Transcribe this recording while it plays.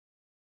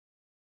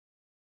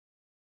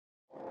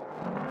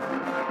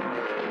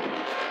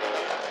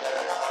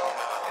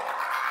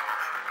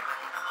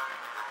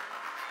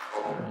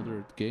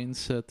Moderate gain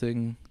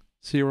setting,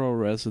 0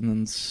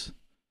 resonance,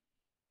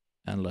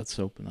 and let's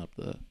open up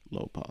the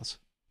low pass.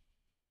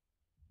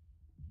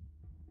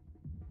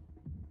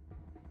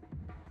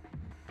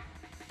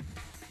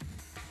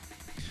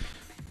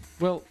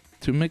 Well,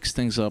 to mix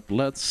things up,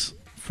 let's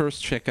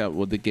first check out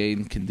what the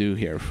gain can do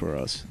here for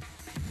us.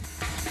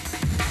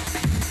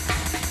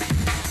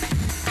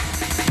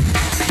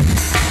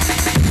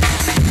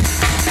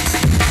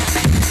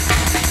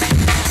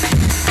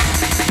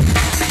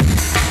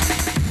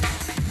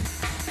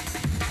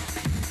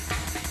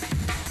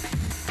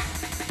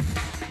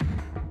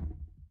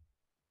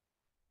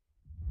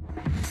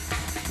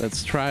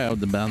 Let's try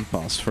out the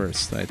bandpass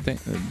first. I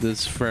think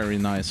this is very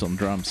nice on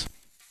drums.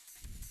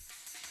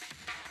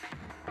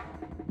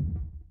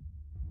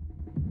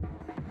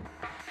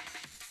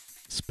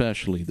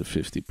 Especially the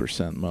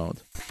 50%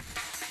 mode.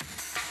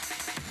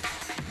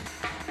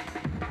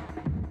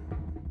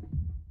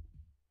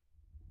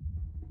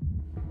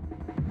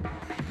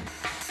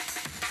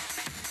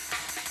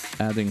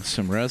 Adding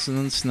some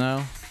resonance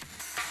now.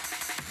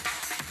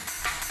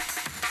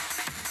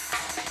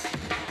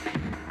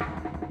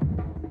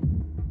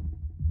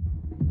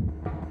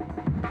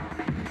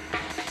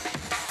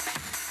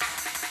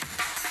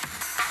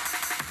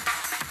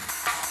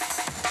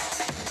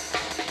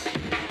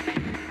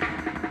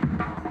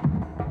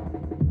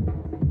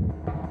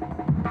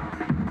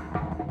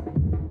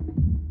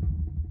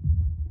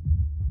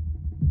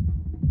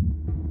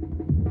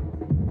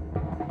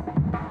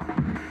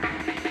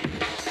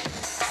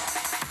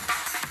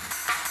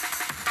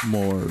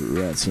 More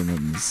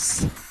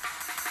resonance.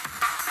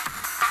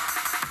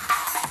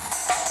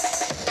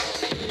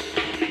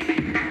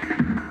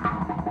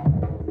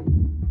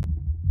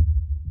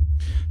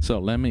 So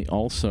let me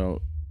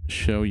also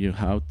show you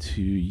how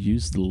to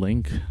use the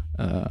link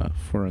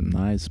for a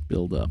nice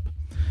build-up.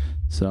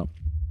 So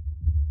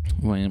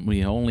when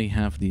we only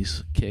have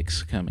these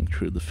kicks coming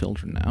through the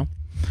filter now,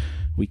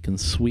 we can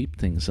sweep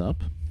things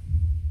up.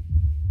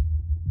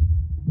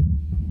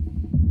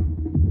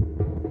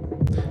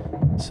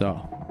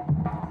 So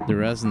the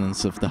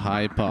resonance of the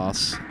high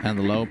pass and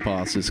the low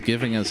pass is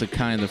giving us a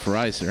kind of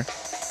riser.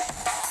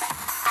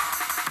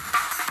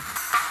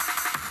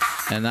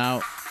 And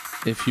now,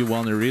 if you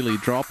want to really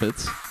drop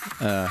it,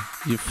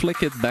 you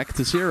flick it back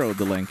to 0,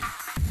 the link.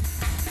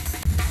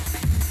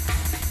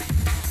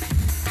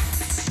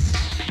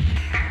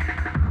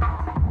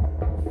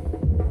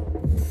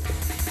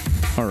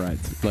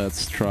 Alright,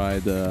 let's try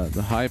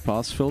the high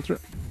pass filter.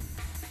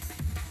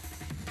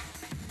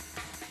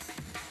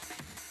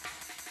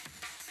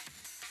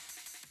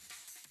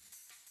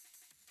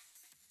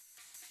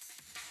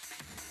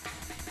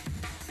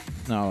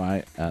 Now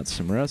I add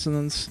some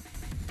resonance.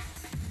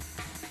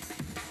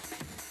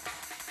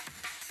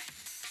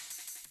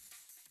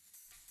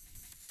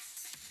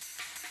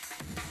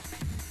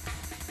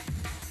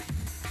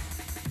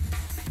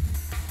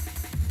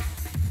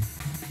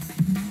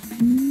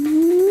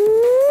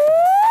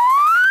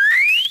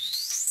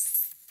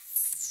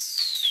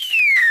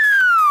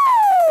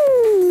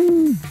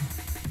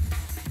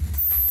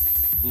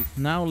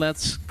 Now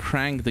let's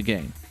crank the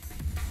gain.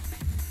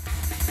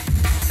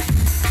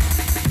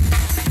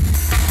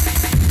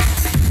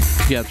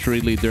 Gets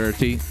really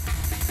dirty.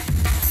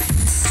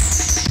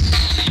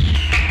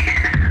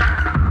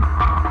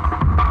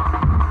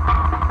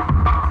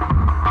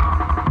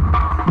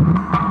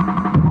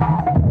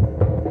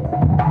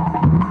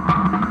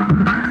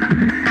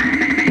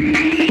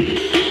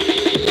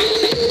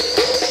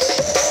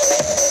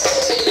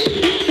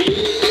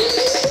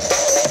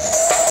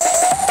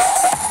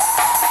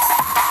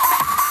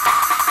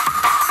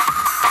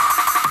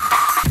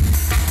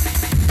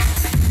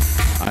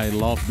 I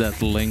love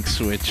that link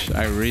switch,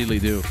 I really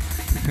do.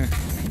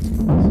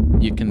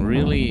 You can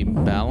really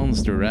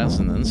balance the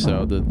resonance,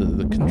 so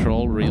the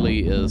control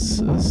really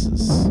is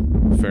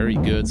very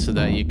good, so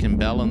that you can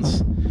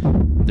balance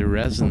the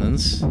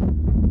resonance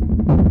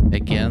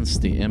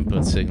against the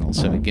input signal,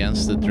 so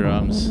against the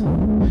drums,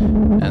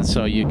 and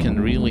so you can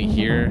really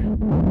hear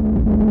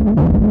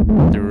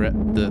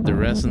the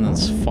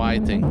resonance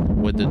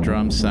fighting with the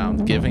drum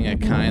sound, giving a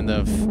kind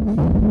of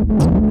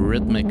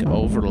rhythmic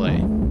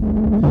overlay.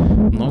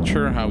 I'm not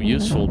sure how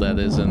useful that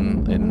is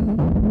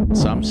in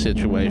some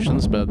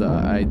situations, but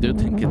I do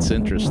think it's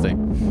interesting.